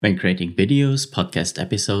When creating videos, podcast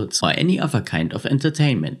episodes, or any other kind of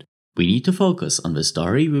entertainment, we need to focus on the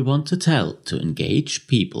story we want to tell to engage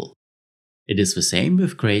people. It is the same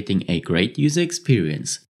with creating a great user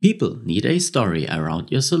experience. People need a story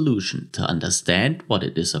around your solution to understand what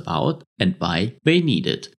it is about and why they need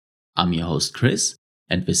it. I'm your host Chris,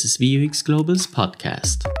 and this is the UX Global's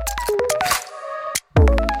podcast.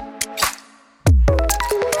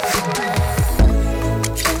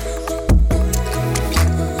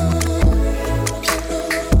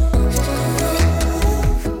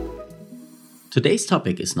 Today's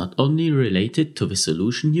topic is not only related to the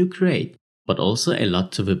solution you create, but also a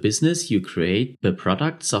lot to the business you create the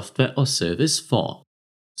product, software or service for.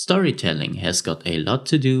 Storytelling has got a lot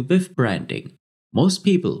to do with branding. Most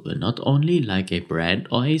people will not only like a brand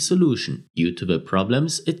or a solution due to the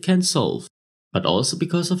problems it can solve, but also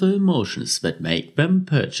because of the emotions that make them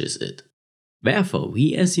purchase it. Therefore,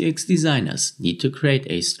 we as UX designers need to create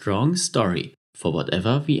a strong story for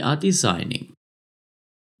whatever we are designing.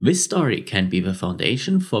 This story can be the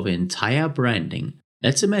foundation for the entire branding.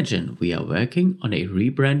 Let's imagine we are working on a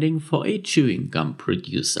rebranding for a chewing gum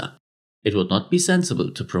producer. It would not be sensible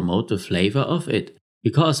to promote the flavor of it,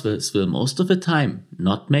 because this will most of the time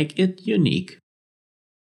not make it unique.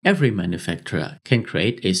 Every manufacturer can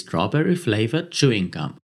create a strawberry flavored chewing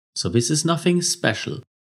gum, so this is nothing special.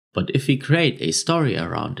 But if we create a story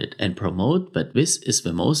around it and promote that this is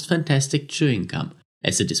the most fantastic chewing gum,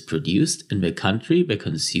 as it is produced in the country the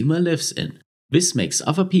consumer lives in, this makes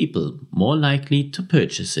other people more likely to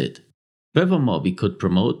purchase it. Furthermore, we could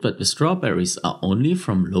promote that the strawberries are only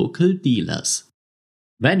from local dealers.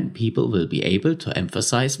 Then people will be able to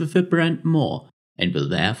emphasize with the brand more and will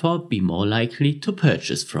therefore be more likely to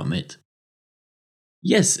purchase from it.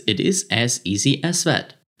 Yes, it is as easy as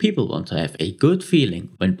that. People want to have a good feeling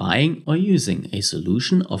when buying or using a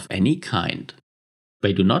solution of any kind.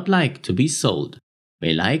 They do not like to be sold.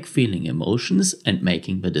 They like feeling emotions and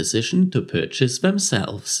making the decision to purchase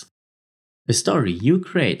themselves. The story you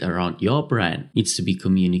create around your brand needs to be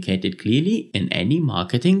communicated clearly in any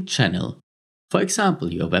marketing channel. For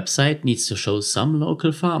example, your website needs to show some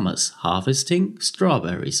local farmers harvesting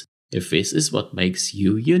strawberries, if this is what makes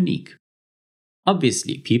you unique.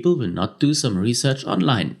 Obviously, people will not do some research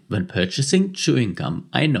online when purchasing chewing gum,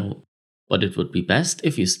 I know, but it would be best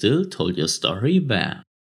if you still told your story there.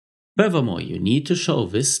 Furthermore, you need to show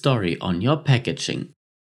this story on your packaging.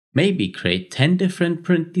 Maybe create 10 different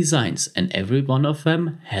print designs and every one of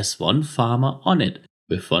them has one farmer on it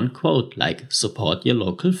with one quote like "support your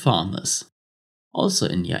local farmers." Also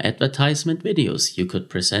in your advertisement videos you could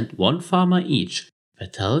present one farmer each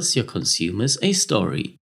that tells your consumers a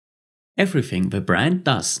story. Everything the brand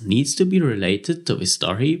does needs to be related to the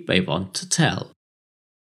story they want to tell.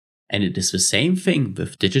 And it is the same thing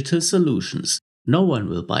with digital solutions. No one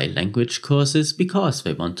will buy language courses because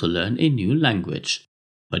they want to learn a new language.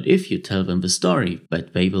 But if you tell them the story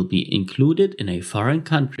that they will be included in a foreign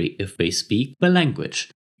country if they speak the language,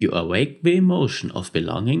 you awake the emotion of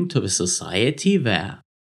belonging to the society there.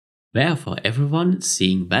 Therefore, everyone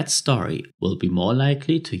seeing that story will be more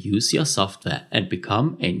likely to use your software and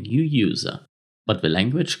become a new user. But the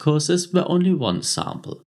language courses were only one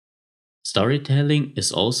sample. Storytelling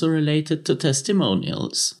is also related to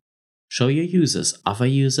testimonials. Show your users other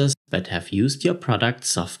users that have used your product,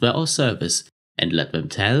 software or service and let them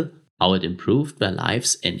tell how it improved their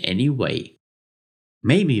lives in any way.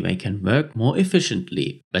 Maybe they can work more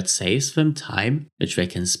efficiently, that saves them time which they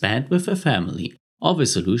can spend with their family, or the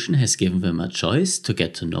solution has given them a choice to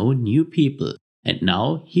get to know new people and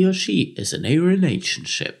now he or she is in a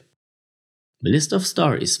relationship. The list of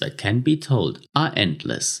stories that can be told are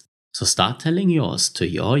endless, so start telling yours to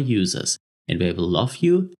your users and they will love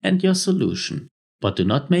you and your solution, but do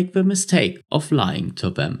not make the mistake of lying to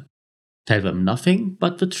them. Tell them nothing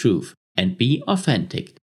but the truth and be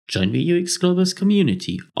authentic. Join the UX Global's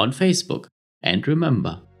community on Facebook and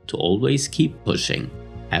remember to always keep pushing.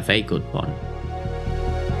 Have a good one.